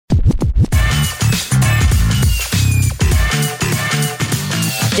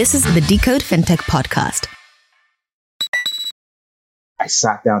This is the Decode FinTech podcast. I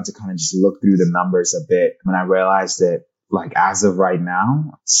sat down to kind of just look through the numbers a bit when I realized that, like, as of right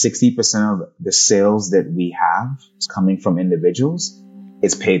now, 60% of the sales that we have is coming from individuals.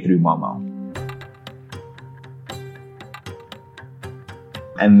 It's paid through Momo.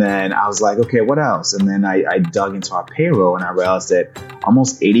 And then I was like, okay, what else? And then I dug into our payroll and I realized that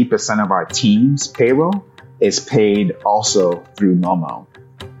almost 80% of our team's payroll is paid also through Momo.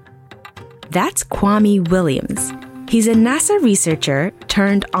 That's Kwame Williams. He's a NASA researcher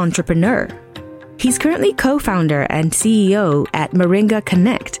turned entrepreneur. He's currently co-founder and CEO at Moringa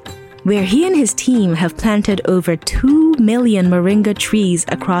Connect, where he and his team have planted over 2 million moringa trees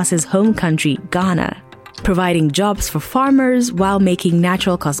across his home country, Ghana, providing jobs for farmers while making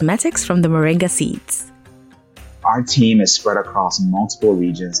natural cosmetics from the moringa seeds. Our team is spread across multiple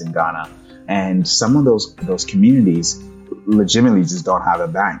regions in Ghana, and some of those communities legitimately just don't have a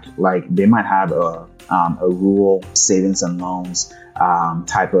bank. Like, they might have a rural savings and loans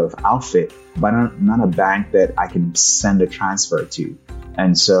type of outfit, but not a bank that I can send a transfer to.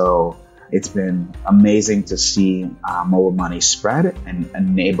 And so it's been amazing to see mobile money spread and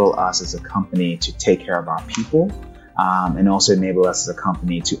enable us as a company to take care of our people, and also enable us as a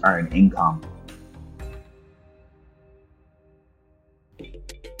company to earn income.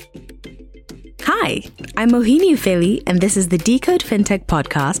 Hi, I'm Mohini Ufeli, and this is the Decode FinTech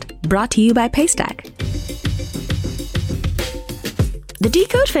podcast brought to you by Paystack. The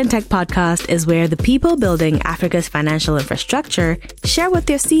Decode FinTech podcast is where the people building Africa's financial infrastructure share what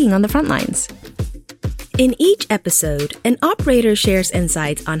they're seeing on the front lines. In each episode, an operator shares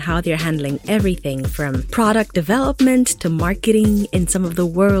insights on how they're handling everything from product development to marketing in some of the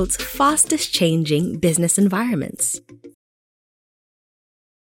world's fastest changing business environments.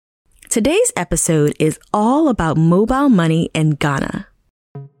 Today's episode is all about mobile money in Ghana.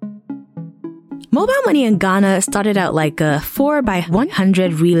 Mobile money in Ghana started out like a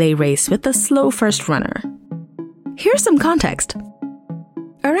 4x100 relay race with a slow first runner. Here's some context.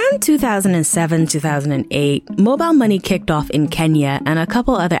 Around 2007-2008, mobile money kicked off in Kenya and a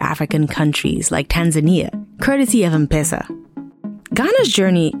couple other African countries like Tanzania, courtesy of M-Pesa. Ghana's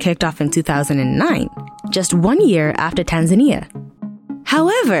journey kicked off in 2009, just 1 year after Tanzania.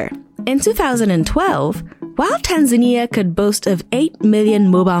 However, in 2012, while Tanzania could boast of 8 million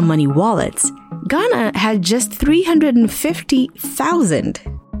mobile money wallets, Ghana had just 350,000.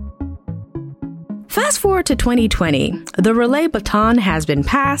 Fast forward to 2020, the relay baton has been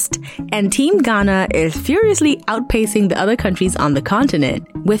passed, and Team Ghana is furiously outpacing the other countries on the continent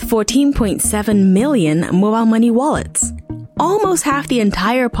with 14.7 million mobile money wallets, almost half the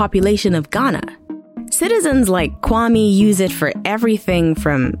entire population of Ghana. Citizens like Kwame use it for everything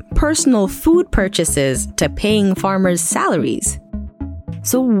from personal food purchases to paying farmers' salaries.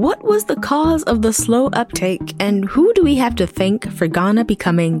 So what was the cause of the slow uptake, and who do we have to thank for Ghana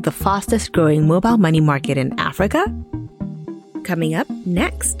becoming the fastest growing mobile money market in Africa? Coming up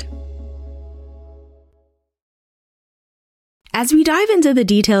next. As we dive into the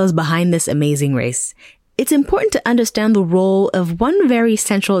details behind this amazing race, it's important to understand the role of one very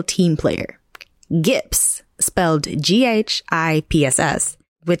central team player, GIPS, spelled GHIPSS,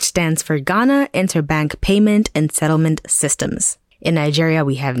 which stands for Ghana Interbank Payment and Settlement Systems. In Nigeria,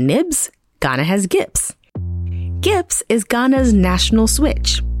 we have NIBS. Ghana has GIPS. GIPS is Ghana's national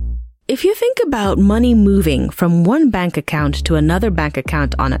switch. If you think about money moving from one bank account to another bank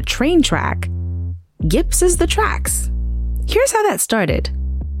account on a train track, GIPS is the tracks. Here's how that started.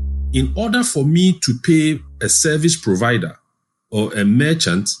 In order for me to pay a service provider or a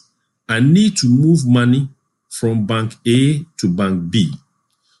merchant, I need to move money from Bank A to Bank B.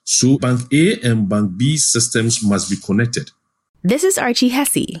 So Bank A and Bank B systems must be connected. This is Archie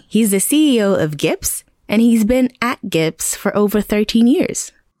Hesse. He's the CEO of GIPS, and he's been at GIPS for over 13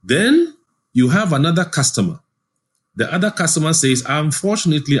 years. Then you have another customer. The other customer says,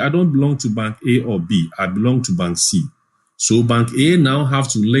 unfortunately, I don't belong to Bank A or B. I belong to Bank C. So Bank A now have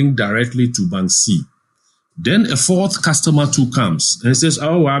to link directly to Bank C. Then a fourth customer too comes and says,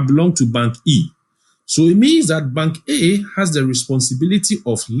 oh, I belong to Bank E. So it means that Bank A has the responsibility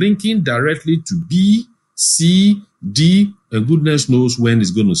of linking directly to B, C, D, and goodness knows when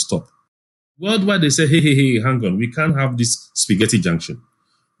it's going to stop. Worldwide, they say, hey, hang on, we can't have this spaghetti junction.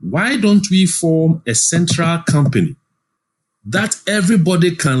 Why don't we form a central company that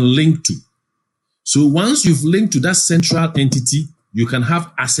everybody can link to? So once you've linked to that central entity, you can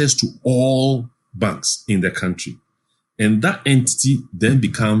have access to all banks in the country. And that entity then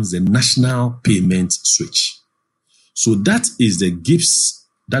becomes the national payment switch. So that is the GIPS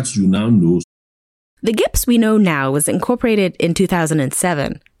that you now know. The GIPS we know now was incorporated in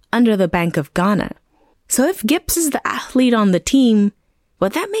 2007, under the Bank of Ghana. So if Gibbs is the athlete on the team,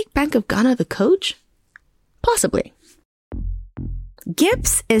 would that make Bank of Ghana the coach? Possibly.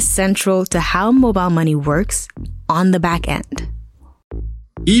 Gibbs is central to how mobile money works on the back end.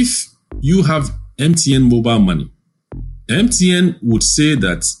 If you have MTN mobile money, MTN would say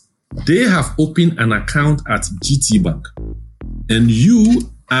that they have opened an account at GT Bank and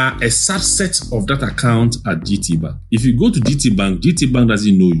you are a subset of that account at GT Bank. If you go to GT Bank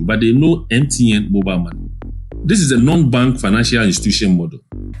doesn't know you, but they know MTN mobile money. This is a non-bank financial institution model.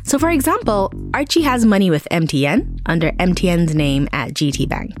 So for example, Archie has money with MTN under MTN's name at GT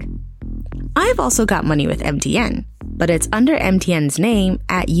Bank. I've also got money with MTN, but it's under MTN's name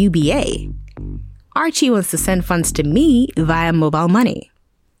at UBA. Archie wants to send funds to me via mobile money.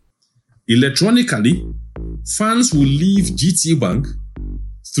 Electronically, funds will leave GT Bank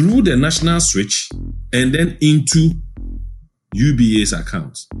through the national switch and then into UBA's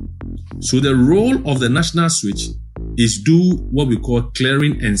account. So the role of the national switch is do what we call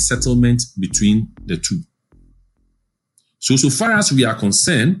clearing and settlement between the two. So far as we are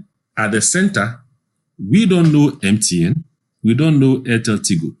concerned, at the center, we don't know MTN, we don't know Airtel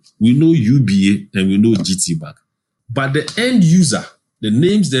Tigo, we know UBA and we know GT Bank. But the end user, the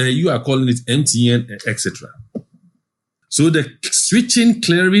names there, you are calling it MTN, etc. So the switching,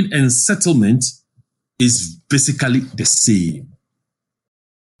 clearing and settlement is basically the same.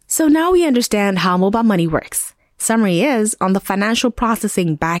 So now we understand how mobile money works. Summary is, on the financial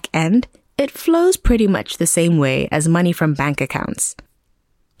processing back end, it flows pretty much the same way as money from bank accounts.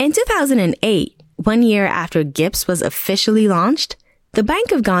 In 2008, 1 year after Gibbs was officially launched, the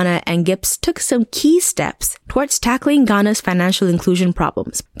Bank of Ghana and Gibbs took some key steps towards tackling Ghana's financial inclusion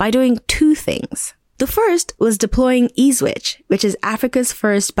problems by doing two things. The first was deploying eSwitch, which is Africa's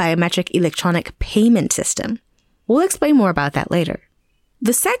first biometric electronic payment system. We'll explain more about that later.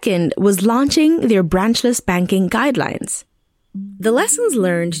 The second was launching their branchless banking guidelines. The lessons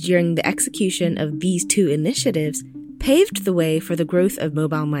learned during the execution of these two initiatives paved the way for the growth of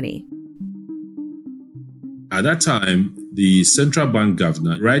mobile money. At that time, the central bank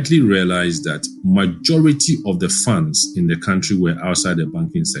governor rightly realized that majority of the funds in the country were outside the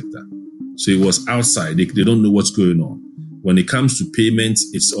banking sector. So it was outside. They don't know what's going on. When it comes to payments,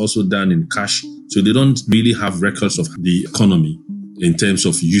 it's also done in cash. So they don't really have records of the economy in terms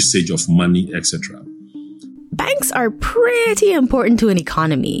of usage of money, etc. Banks are pretty important to an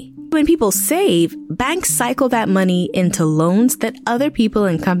economy. When people save, banks cycle that money into loans that other people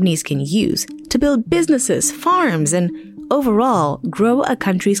and companies can use to build businesses, farms, and overall grow a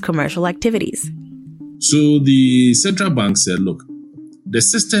country's commercial activities. So the central bank said, look, the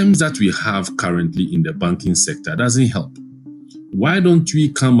systems that we have currently in the banking sector doesn't help. Why don't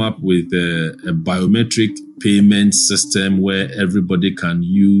we come up with a biometric payment system where everybody can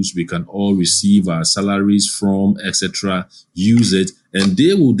use, we can all receive our salaries from, etc., use it, and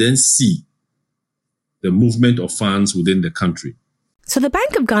they will then see the movement of funds within the country. So the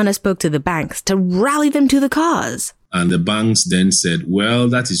Bank of Ghana spoke to the banks to rally them to the cause. And the banks then said, well,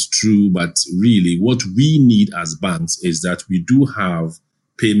 that is true, but really what we need as banks is that we do have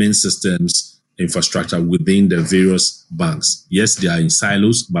payment systems infrastructure within the various banks. Yes, they are in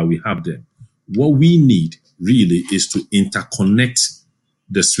silos, but we have them. What we need really is to interconnect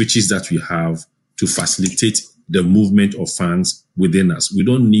the switches that we have to facilitate the movement of funds within us. We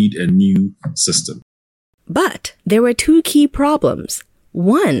don't need a new system. But there were two key problems.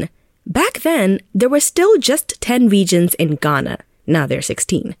 One, back then, there were still just 10 regions in Ghana. Now there are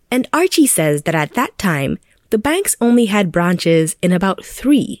 16. And Archie says that at that time, the banks only had branches in about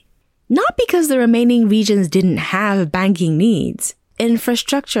 3. Not because the remaining regions didn't have banking needs.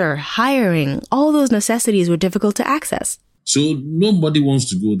 Infrastructure, hiring, all those necessities were difficult to access. So nobody wants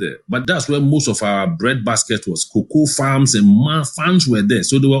to go there. But that's where most of our bread basket was. Cocoa farms and farms were there.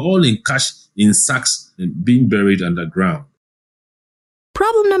 So they were all in cash, in sacks, and being buried underground.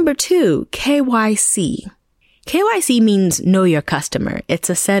 Problem number 2, KYC. KYC means Know Your Customer. It's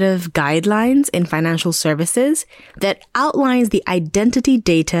a set of guidelines in financial services that outlines the identity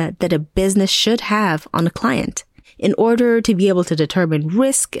data that a business should have on a client in order to be able to determine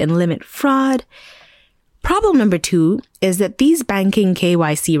risk and limit fraud. Problem number 2 is that these banking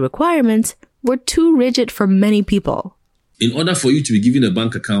KYC requirements were too rigid for many people. In order for you to be given a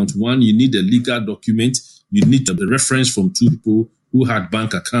bank account, 1, you need a legal document. You need the reference from 2 people who had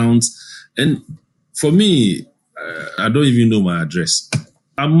bank accounts. And for me, I don't even know my address.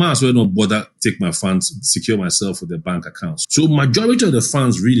 I might as well not bother take my funds, secure myself with a bank account. So majority of the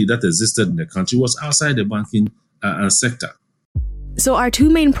funds really that existed in the country was outside the banking sector. So our two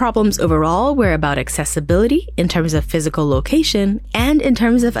main problems overall were about accessibility in terms of physical location and in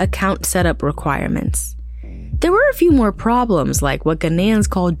terms of account setup requirements. There were a few more problems like what Ghanaians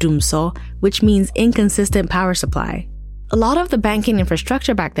call dumso, which means inconsistent power supply. A lot of the banking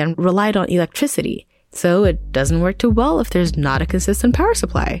infrastructure back then relied on electricity, so it doesn't work too well if there's not a consistent power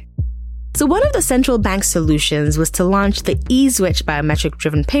supply. So one of the central bank solutions was to launch the eSwitch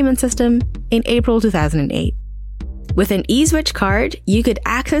biometric-driven payment system in April 2008. With an eSwitch card, you could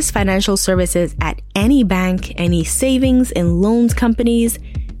access financial services at any bank, any savings and loans companies.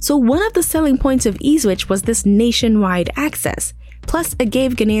 So one of the selling points of eSwitch was this nationwide access, plus it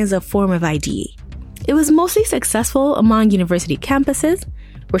gave Ghanaians a form of ID. It was mostly successful among university campuses,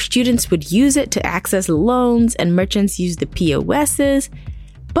 where students would use it to access loans and merchants used the POSs,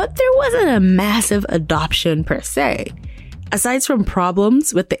 but there wasn't a massive adoption per se. Aside from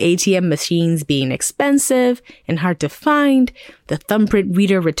problems with the ATM machines being expensive and hard to find, the thumbprint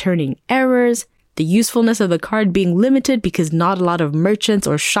reader returning errors, the usefulness of the card being limited because not a lot of merchants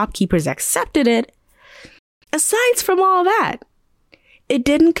or shopkeepers accepted it, aside from all that, it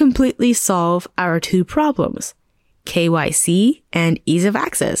didn't completely solve our two problems, KYC and ease of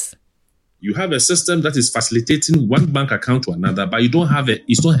access. You have a system that is facilitating one bank account to another, but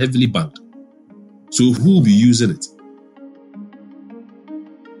it's not heavily banked. So who will be using it?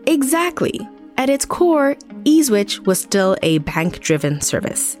 Exactly. At its core, eSwitch was still a bank-driven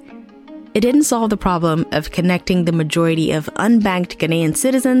service. It didn't solve the problem of connecting the majority of unbanked Ghanaian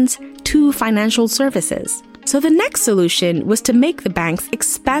citizens to financial services. So the next solution was to make the banks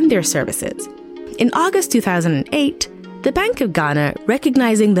expand their services. In August 2008, the Bank of Ghana,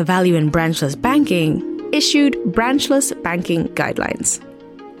 recognizing the value in branchless banking, issued branchless banking guidelines.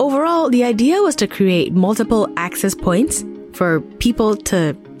 Overall, the idea was to create multiple access points for people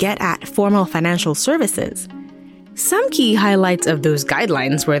to get at formal financial services. Some key highlights of those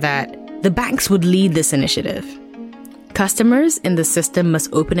guidelines were that the banks would lead this initiative. Customers in the system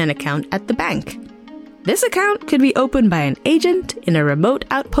must open an account at the bank. This account could be opened by an agent in a remote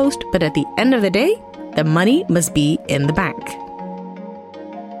outpost, but at the end of the day, the money must be in the bank.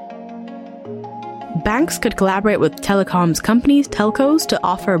 Banks could collaborate with telecoms companies, telcos, to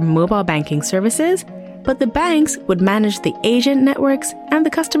offer mobile banking services, but the banks would manage the agent networks and the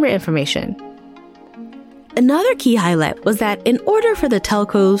customer information. Another key highlight was that in order for the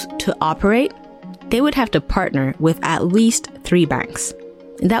telcos to operate, they would have to partner with at least 3 banks.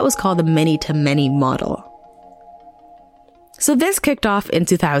 And that was called the many-to-many model. So this kicked off in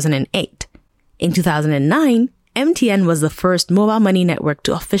 2008. In 2009, MTN was the first mobile money network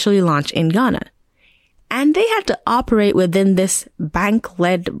to officially launch in Ghana. And they had to operate within this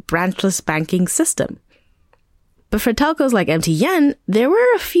bank-led branchless banking system. But for telcos like MTN, there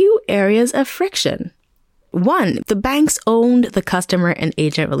were a few areas of friction. One, the banks owned the customer and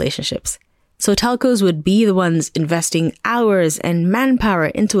agent relationships. So telcos would be the ones investing hours and manpower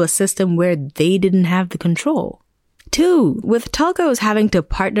into a system where they didn't have the control. 2, with telcos having to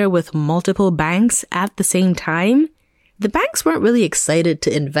partner with multiple banks at the same time, the banks weren't really excited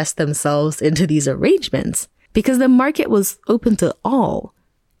to invest themselves into these arrangements because the market was open to all.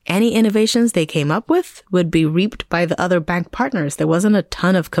 Any innovations they came up with would be reaped by the other bank partners. There wasn't a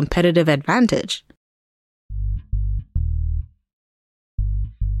ton of competitive advantage.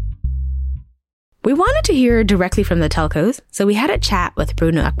 We wanted to hear directly from the telcos, so we had a chat with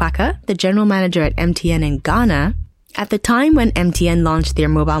Bruno Akpaka, the general manager at MTN in Ghana, at the time when MTN launched their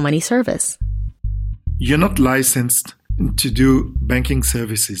mobile money service. You're not licensed to do banking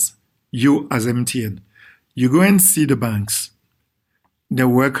services. You, as MTN, you go and see the banks. They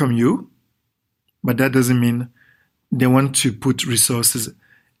welcome you, but that doesn't mean they want to put resources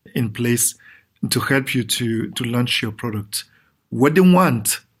in place to help you to launch your product. What they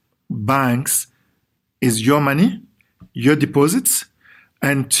want, banks, is your money, your deposits,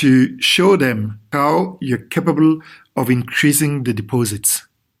 and to show them how you're capable of increasing the deposits.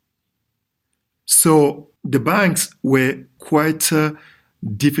 So the banks were quite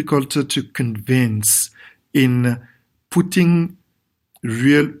difficult to convince in putting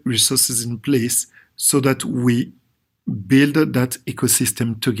real resources in place so that we build that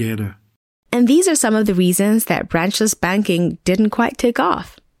ecosystem together. And these are some of the reasons that branchless banking didn't quite take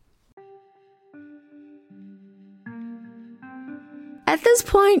off. At this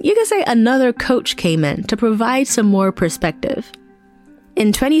point, you could say another coach came in to provide some more perspective.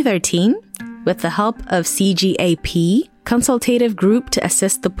 In 2013, with the help of CGAP, Consultative Group to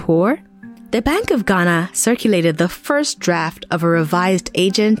Assist the Poor, the Bank of Ghana circulated the first draft of a revised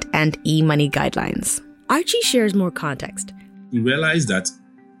agent and e-money guidelines. Archie shares more context. We realized that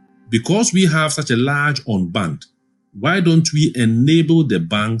because we have such a large unbanked, why don't we enable the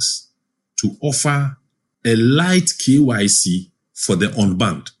banks to offer a light KYC for the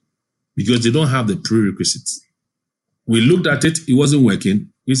unbanked? Because they don't have the prerequisites. We looked at it, it wasn't working.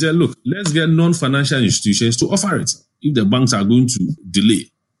 We said, look, let's get non-financial institutions to offer it if the banks are going to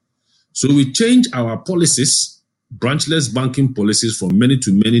delay. So we changed our policies, branchless banking policies from many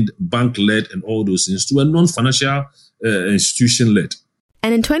to many, bank-led and all those things, to a non-financial institution-led.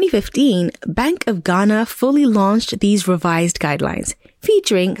 And in 2015, Bank of Ghana fully launched these revised guidelines,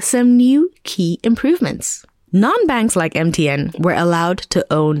 featuring some new key improvements. Non-banks like MTN were allowed to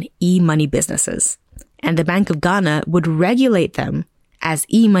own e-money businesses, and the Bank of Ghana would regulate them as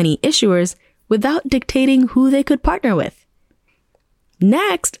e-money issuers without dictating who they could partner with.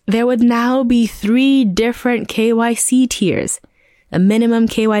 Next, there would now be 3 different KYC tiers: a minimum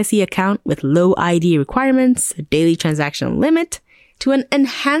KYC account with low ID requirements, a daily transaction limit, to an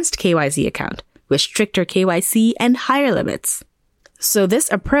enhanced KYC account with stricter KYC and higher limits. So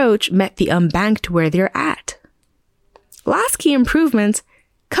this approach met the unbanked where they're at. Last key improvement,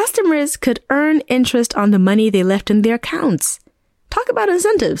 customers could earn interest on the money they left in their accounts. Talk about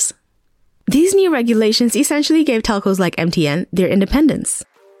incentives. These new regulations essentially gave telcos like MTN their independence.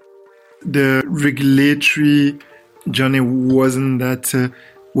 The regulatory journey wasn't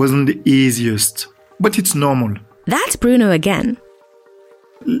the easiest, but it's normal. That's Bruno again.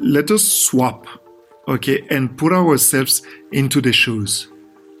 Let us swap, okay, and put ourselves into the shoes.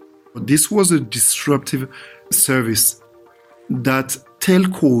 This was a disruptive service that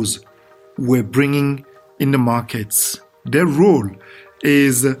telcos were bringing in the markets. Their role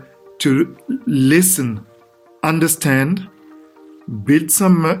is to listen, understand, build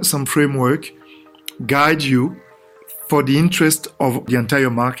some framework, guide you for the interest of the entire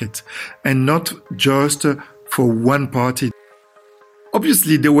market and not just for one party.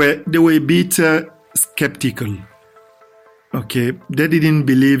 Obviously, they were a bit skeptical. Okay, they didn't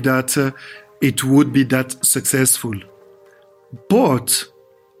believe that it would be that successful. But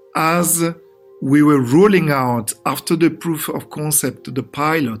as we were rolling out after the proof of concept, the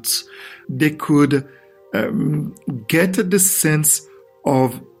pilots, they could get the sense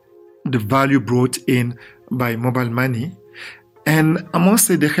of the value brought in by mobile money. And I must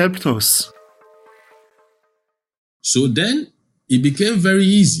say they helped us. So then it became very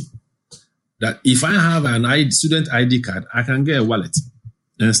easy that if I have an student ID card, I can get a wallet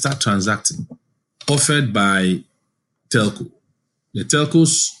and start transacting, offered by telco. The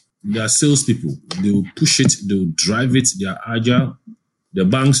telcos, they are salespeople. They will push it, they will drive it, they are agile. The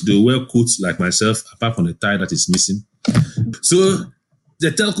banks, they wear coats like myself, apart from the tie that is missing. So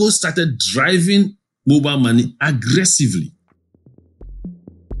the telcos started driving mobile money aggressively.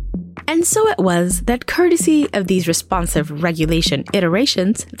 And so it was that courtesy of these responsive regulation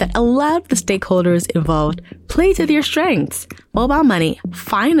iterations that allowed the stakeholders involved play to their strengths, mobile money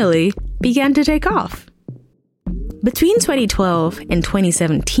finally began to take off. Between 2012 and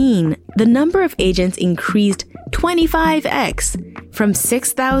 2017, the number of agents increased 25x from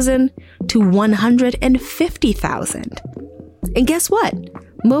 6,000 to 150,000. And guess what?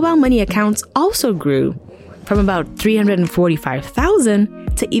 Mobile money accounts also grew from about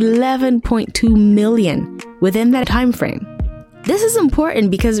 345,000 to 11.2 million within that time frame. This is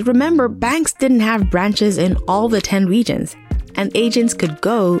important because remember, banks didn't have branches in all the 10 regions, and agents could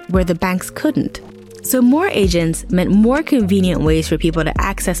go where the banks couldn't. So more agents meant more convenient ways for people to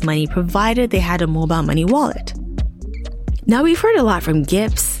access money provided they had a mobile money wallet. Now we've heard a lot from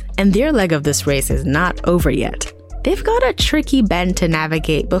Gips, and their leg of this race is not over yet. They've got a tricky bend to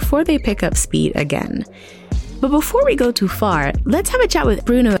navigate before they pick up speed again. But before we go too far, let's have a chat with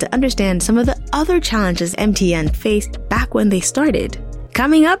Bruno to understand some of the other challenges MTN faced back when they started.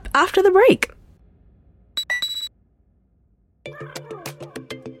 Coming up after the break.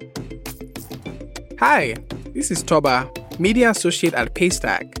 Hi, this is Toba, Media Associate at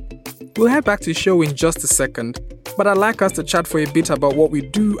Paystack. We'll head back to the show in just a second, but I'd like us to chat for a bit about what we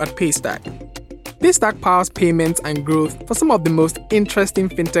do at Paystack. Paystack powers payments and growth for some of the most interesting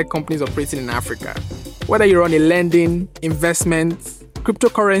fintech companies operating in Africa. Whether you run a lending, investment,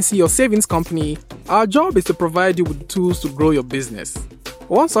 cryptocurrency, or savings company, our job is to provide you with tools to grow your business.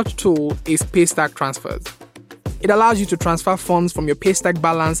 One such tool is Paystack Transfers. It allows you to transfer funds from your Paystack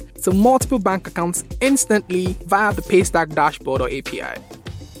balance to multiple bank accounts instantly via the Paystack dashboard or API.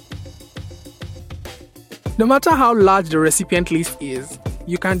 No matter how large the recipient list is,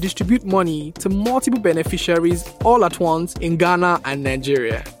 you can distribute money to multiple beneficiaries all at once in Ghana and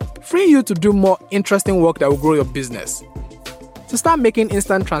Nigeria, freeing you to do more interesting work that will grow your business. To start making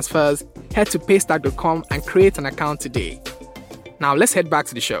instant transfers, head to paystack.com and create an account today. Now let's head back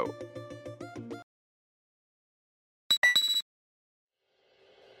to the show.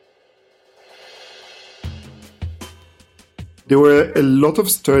 There were a lot of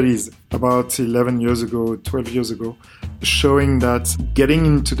studies about 11 years ago, 12 years ago, showing that getting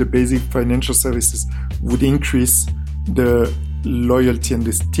into the basic financial services would increase the loyalty and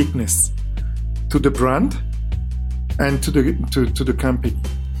the stickiness to the brand and to the company.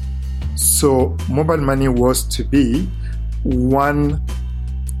 So mobile money was to be one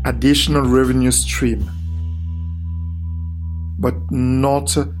additional revenue stream, but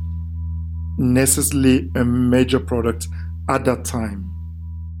not necessarily a major product at that time.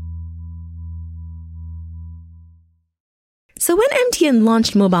 So when MTN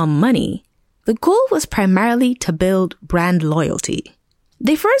launched mobile money, the goal was primarily to build brand loyalty.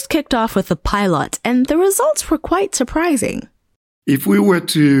 They first kicked off with a pilot, and the results were quite surprising. If we were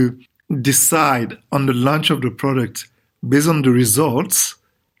to decide on the launch of the product based on the results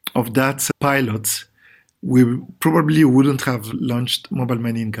of that pilot, we probably wouldn't have launched mobile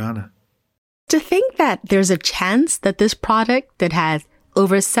money in Ghana. To think that there's a chance that this product that has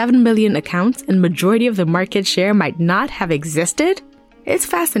over 7 million accounts and majority of the market share might not have existed, it's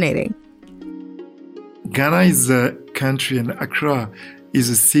fascinating. Ghana is a country and Accra is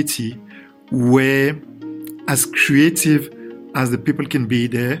a city where, as creative as the people can be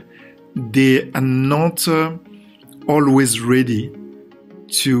there, they are not always ready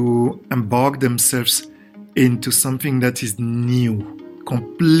to embark themselves into something that is new,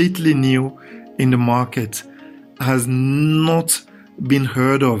 completely new in the market, has not been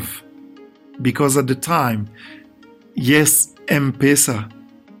heard of. Because at the time, yes, M-Pesa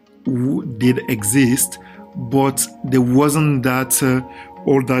did exist, but there wasn't that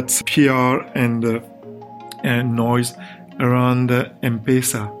all that PR and noise around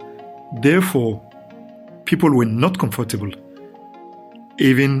M-Pesa. Therefore, people were not comfortable,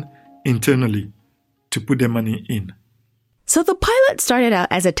 even internally, to put their money in. So the pilot started out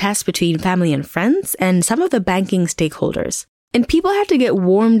as a test between family and friends and some of the banking stakeholders. And people had to get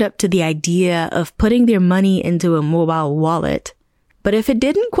warmed up to the idea of putting their money into a mobile wallet. But if it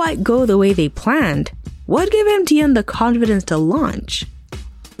didn't quite go the way they planned, what gave MTN the confidence to launch?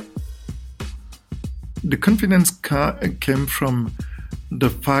 The confidence came from the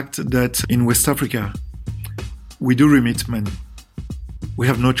fact that in West Africa, we do remit money. We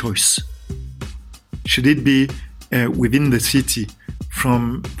have no choice. Should it be within the city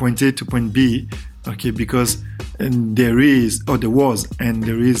from point A to point B, okay, because there was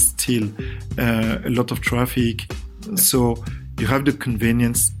still a lot of traffic. So you have the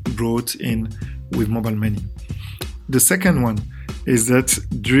convenience brought in with mobile money. The second one is that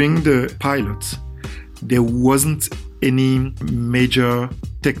during the pilot, there wasn't any major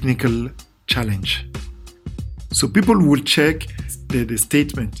technical challenge. So people will check the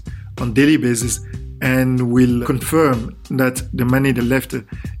statement on daily basis and will confirm that the money they left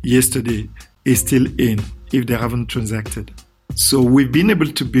yesterday is still in if they haven't transacted. So we've been able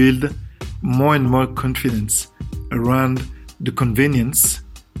to build more and more confidence around the convenience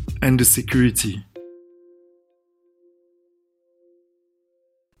and the security.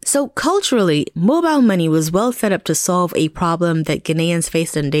 So culturally, mobile money was well set up to solve a problem that Ghanaians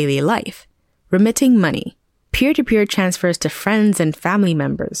faced in daily life: remitting money, peer-to-peer transfers to friends and family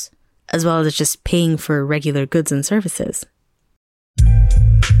members, as well as just paying for regular goods and services.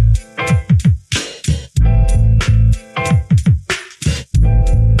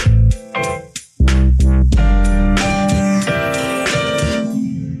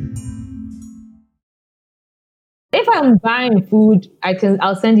 If I'm buying food,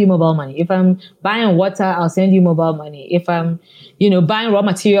 I'll send you mobile money. If I'm buying water, I'll send you mobile money. If I'm, buying raw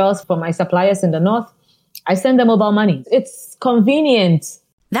materials from my suppliers in the north, I send them mobile money. It's convenient.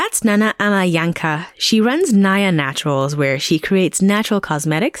 That's Nana Ama Yanka. She runs Naya Naturals, where she creates natural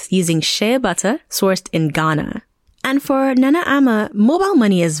cosmetics using shea butter sourced in Ghana. And for Nana Ama, mobile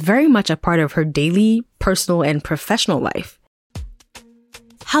money is very much a part of her daily, personal, and professional life.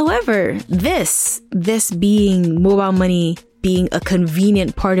 However, this being mobile money being a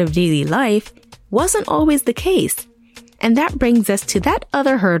convenient part of daily life wasn't always the case. And that brings us to that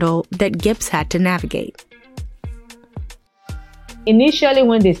other hurdle that Gibbs had to navigate. Initially,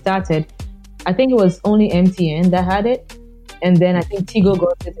 when they started, I think it was only MTN that had it. And then I think Tigo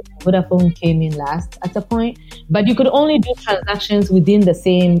got it, and Vodafone came in last at a point. But you could only do transactions within the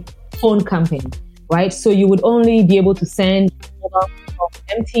same phone company, right? So you would only be able to send mobile from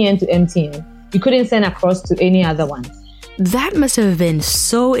MTN to MTN. You couldn't send across to any other one. That must have been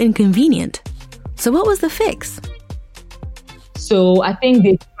so inconvenient. So what was the fix? So I think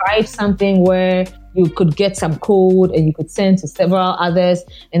they tried something where you could get some code and you could send to several others.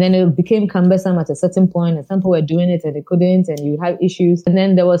 And then it became cumbersome at a certain point, and some people were doing it and they couldn't, and you have issues. And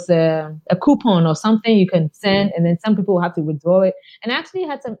then there was a coupon or something you can send, and then some people have to withdraw it. And I actually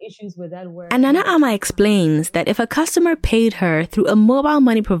had some issues with that. And Nana Ama explains that if a customer paid her through a mobile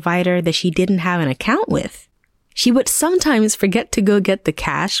money provider that she didn't have an account with, she would sometimes forget to go get the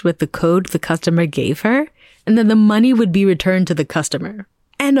cash with the code the customer gave her, and then the money would be returned to the customer.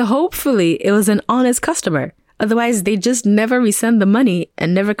 And hopefully it was an honest customer. Otherwise, they just never resend the money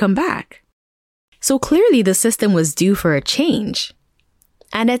and never come back. So clearly the system was due for a change.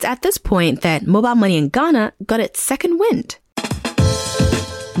 And it's at this point that mobile money in Ghana got its second wind.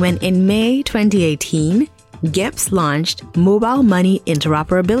 When in May 2018, GEPS launched mobile money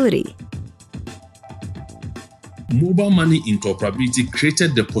interoperability. Mobile money interoperability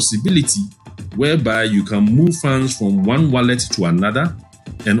created the possibility whereby you can move funds from one wallet to another,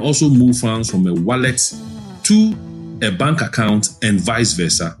 and also move funds from a wallet to a bank account and vice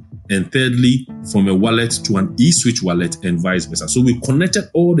versa. And thirdly, from a wallet to an eSwitch wallet and vice versa. So we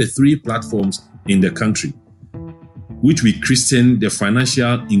connected all the three platforms in the country, which we christened the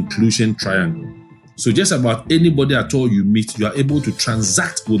financial inclusion triangle. So just about anybody at all you meet, you are able to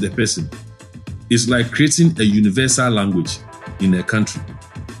transact with the person. It's like creating a universal language in a country.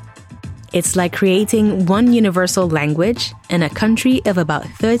 It's like creating one universal language in a country of about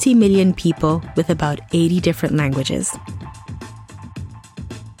 30 million people with about 80 different languages.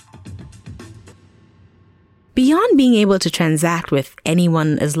 Beyond being able to transact with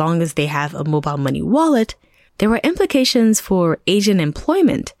anyone as long as they have a mobile money wallet, there were implications for agent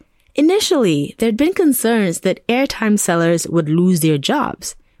employment. Initially, there'd been concerns that airtime sellers would lose their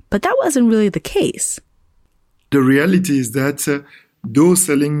jobs, but that wasn't really the case. The reality is that those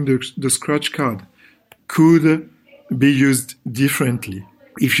selling the scratch card could be used differently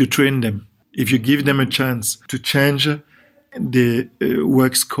if you train them, if you give them a chance to change the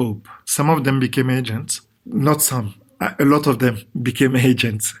work scope. Some of them became agents. Not some. A lot of them became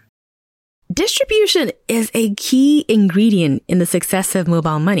agents. Distribution is a key ingredient in the success of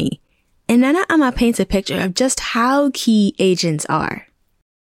mobile money. And Nana Ama paints a picture of just how key agents are.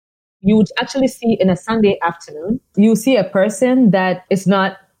 You would actually see in a Sunday afternoon, you see a person that is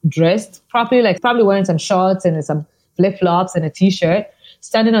not dressed properly, like probably wearing some shorts and some flip-flops and a t-shirt,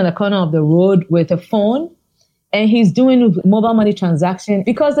 standing on the corner of the road with a phone, and he's doing mobile money transaction.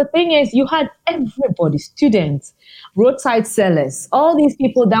 Because the thing is, you had everybody, students, roadside sellers, all these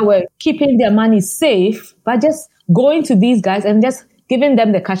people that were keeping their money safe by just going to these guys and just giving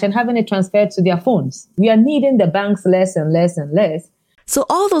them the cash and having it transferred to their phones. We are needing the banks less and less and less. So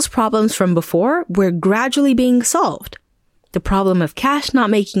all those problems from before were gradually being solved. The problem of cash not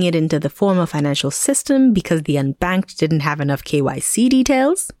making it into the formal financial system because the unbanked didn't have enough KYC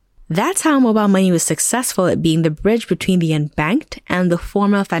details. That's how mobile money was successful at being the bridge between the unbanked and the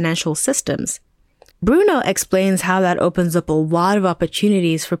formal financial systems. Bruno explains how that opens up a lot of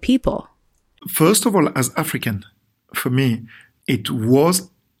opportunities for people. First of all, as African, for me, it was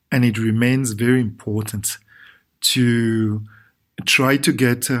and it remains very important to try to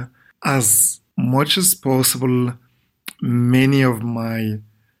get as much as possible many of my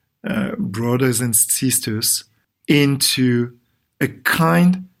brothers and sisters into a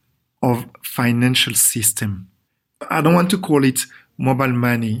kind of financial system. I don't want to call it mobile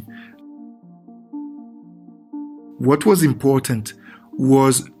money. What was important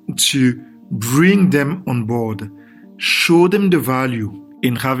was to bring them on board, show them the value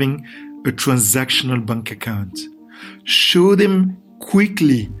in having a transactional bank account, show them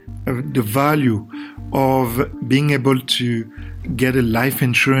quickly the value of being able to get a life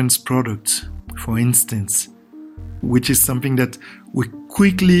insurance product, for instance, which is something that we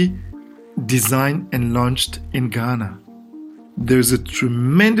quickly designed and launched in Ghana. There's a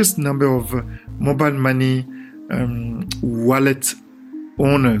tremendous number of mobile money wallet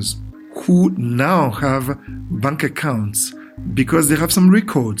owners who now have bank accounts because they have some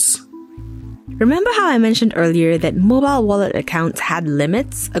records. Remember how I mentioned earlier that mobile wallet accounts had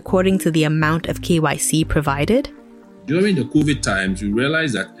limits according to the amount of KYC provided? During the COVID times, we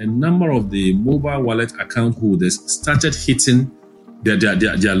realized that a number of the mobile wallet account holders started hitting their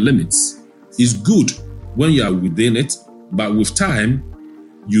limits. It's good when you are within it, but with time,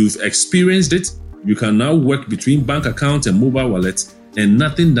 you've experienced it. You can now work between bank account and mobile wallet, and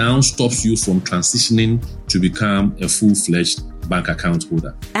nothing now stops you from transitioning to become a full-fledged bank account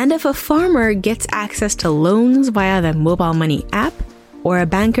holder. And if a farmer gets access to loans via the mobile money app, or a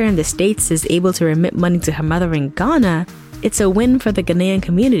banker in the States is able to remit money to her mother in Ghana, it's a win for the Ghanaian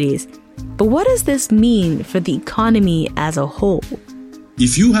communities. But what does this mean for the economy as a whole?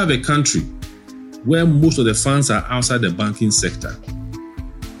 If you have a country where most of the funds are outside the banking sector,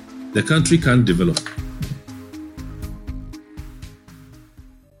 the country can't develop.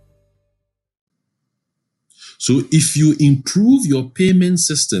 So if you improve your payment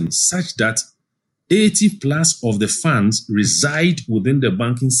system such that 80 plus of the funds reside within the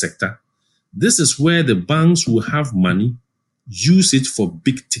banking sector, this is where the banks will have money, use it for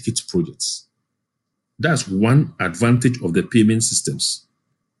big ticket projects. That's one advantage of the payment systems.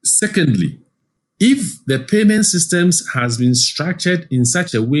 Secondly, if the payment systems has been structured in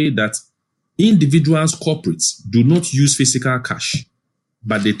such a way that individuals, corporates do not use physical cash,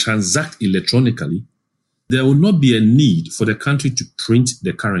 but they transact electronically, there will not be a need for the country to print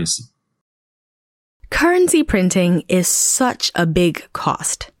the currency. Currency printing is such a big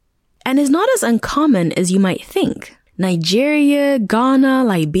cost and is not as uncommon as you might think. Nigeria, Ghana,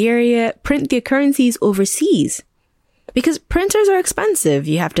 Liberia print their currencies overseas because printers are expensive.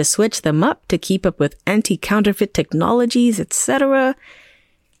 You have to switch them up to keep up with anti-counterfeit technologies, etc.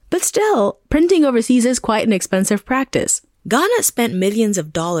 But still, printing overseas is quite an expensive practice. Ghana spent millions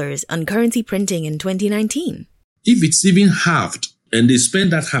of dollars on currency printing in 2019. If it's even halved and they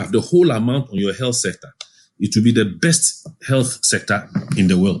spend that half, the whole amount on your health sector, it will be the best health sector in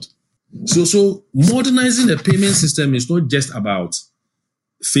the world. So modernizing the payment system is not just about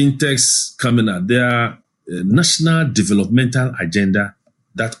fintechs coming out. There are a national developmental agenda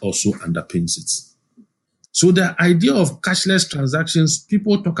that also underpins it. So the idea of cashless transactions,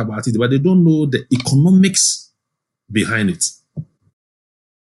 people talk about it, but they don't know the economics behind it.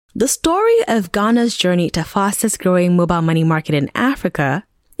 The story of Ghana's journey to fastest growing mobile money market in Africa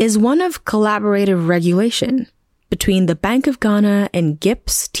is one of collaborative regulation between the Bank of Ghana and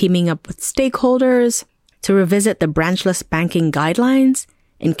GIPS teaming up with stakeholders to revisit the branchless banking guidelines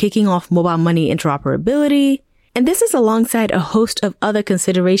and kicking off mobile money interoperability. And this is alongside a host of other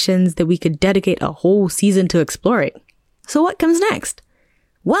considerations that we could dedicate a whole season to exploring. So what comes next?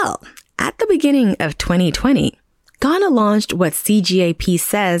 Well, at the beginning of 2020, Ghana launched what CGAP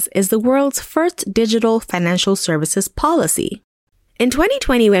says is the world's first digital financial services policy. In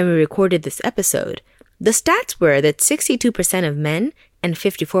 2020, when we recorded this episode, the stats were that 62% of men and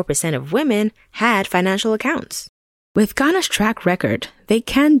 54% of women had financial accounts. With Ghana's track record, they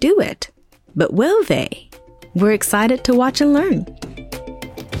can do it. But will they? We're excited to watch and learn.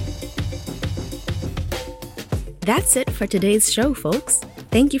 That's it for today's show, folks.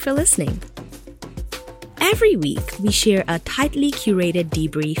 Thank you for listening. Every week, we share a tightly curated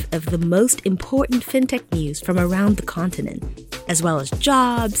debrief of the most important fintech news from around the continent, as well as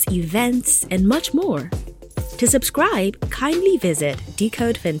jobs, events, and much more. To subscribe, kindly visit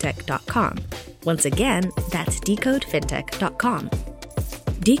decodefintech.com. Once again, that's decodefintech.com.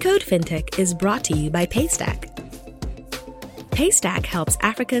 Decode Fintech is brought to you by Paystack. Paystack helps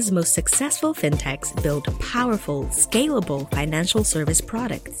Africa's most successful fintechs build powerful, scalable financial service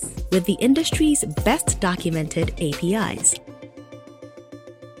products with the industry's best documented APIs.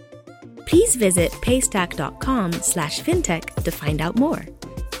 Please visit paystack.com/fintech to find out more.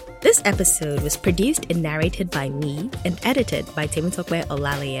 This episode was produced and narrated by me and edited by Temitope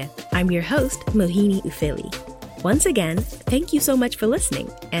Olaleye. I'm your host, Mohini Ufeli. Once again, thank you so much for listening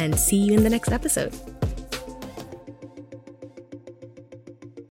and see you in the next episode.